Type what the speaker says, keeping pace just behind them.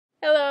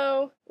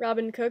Hello,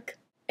 Robin Cook,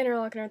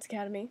 Interlochen Arts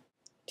Academy.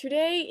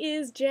 Today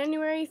is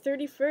January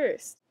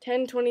 31st,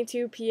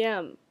 10:22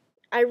 p.m.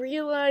 I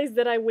realized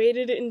that I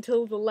waited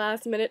until the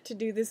last minute to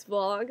do this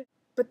vlog,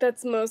 but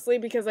that's mostly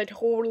because I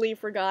totally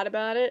forgot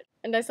about it,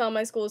 and I saw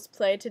my school's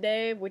play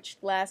today, which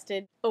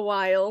lasted a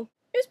while.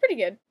 It was pretty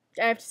good.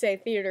 I have to say,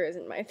 theater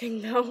isn't my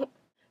thing, though.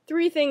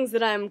 3 things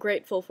that I'm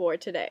grateful for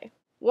today.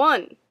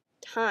 1.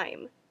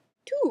 Time.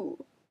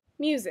 2.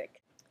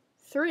 Music.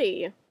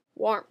 3.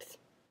 Warmth.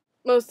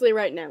 Mostly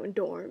right now in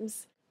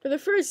dorms. For the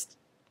first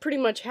pretty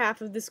much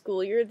half of the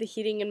school year, the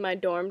heating in my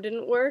dorm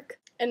didn't work,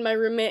 and my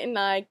roommate and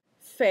I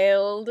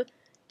failed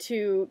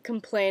to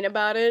complain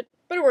about it,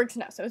 but it works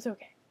now, so it's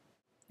okay.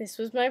 This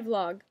was my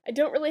vlog. I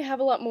don't really have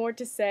a lot more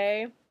to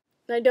say, and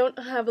I don't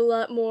have a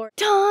lot more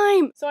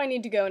time, so I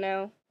need to go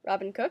now.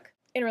 Robin Cook,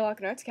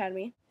 Interlochen Arts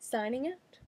Academy, signing out.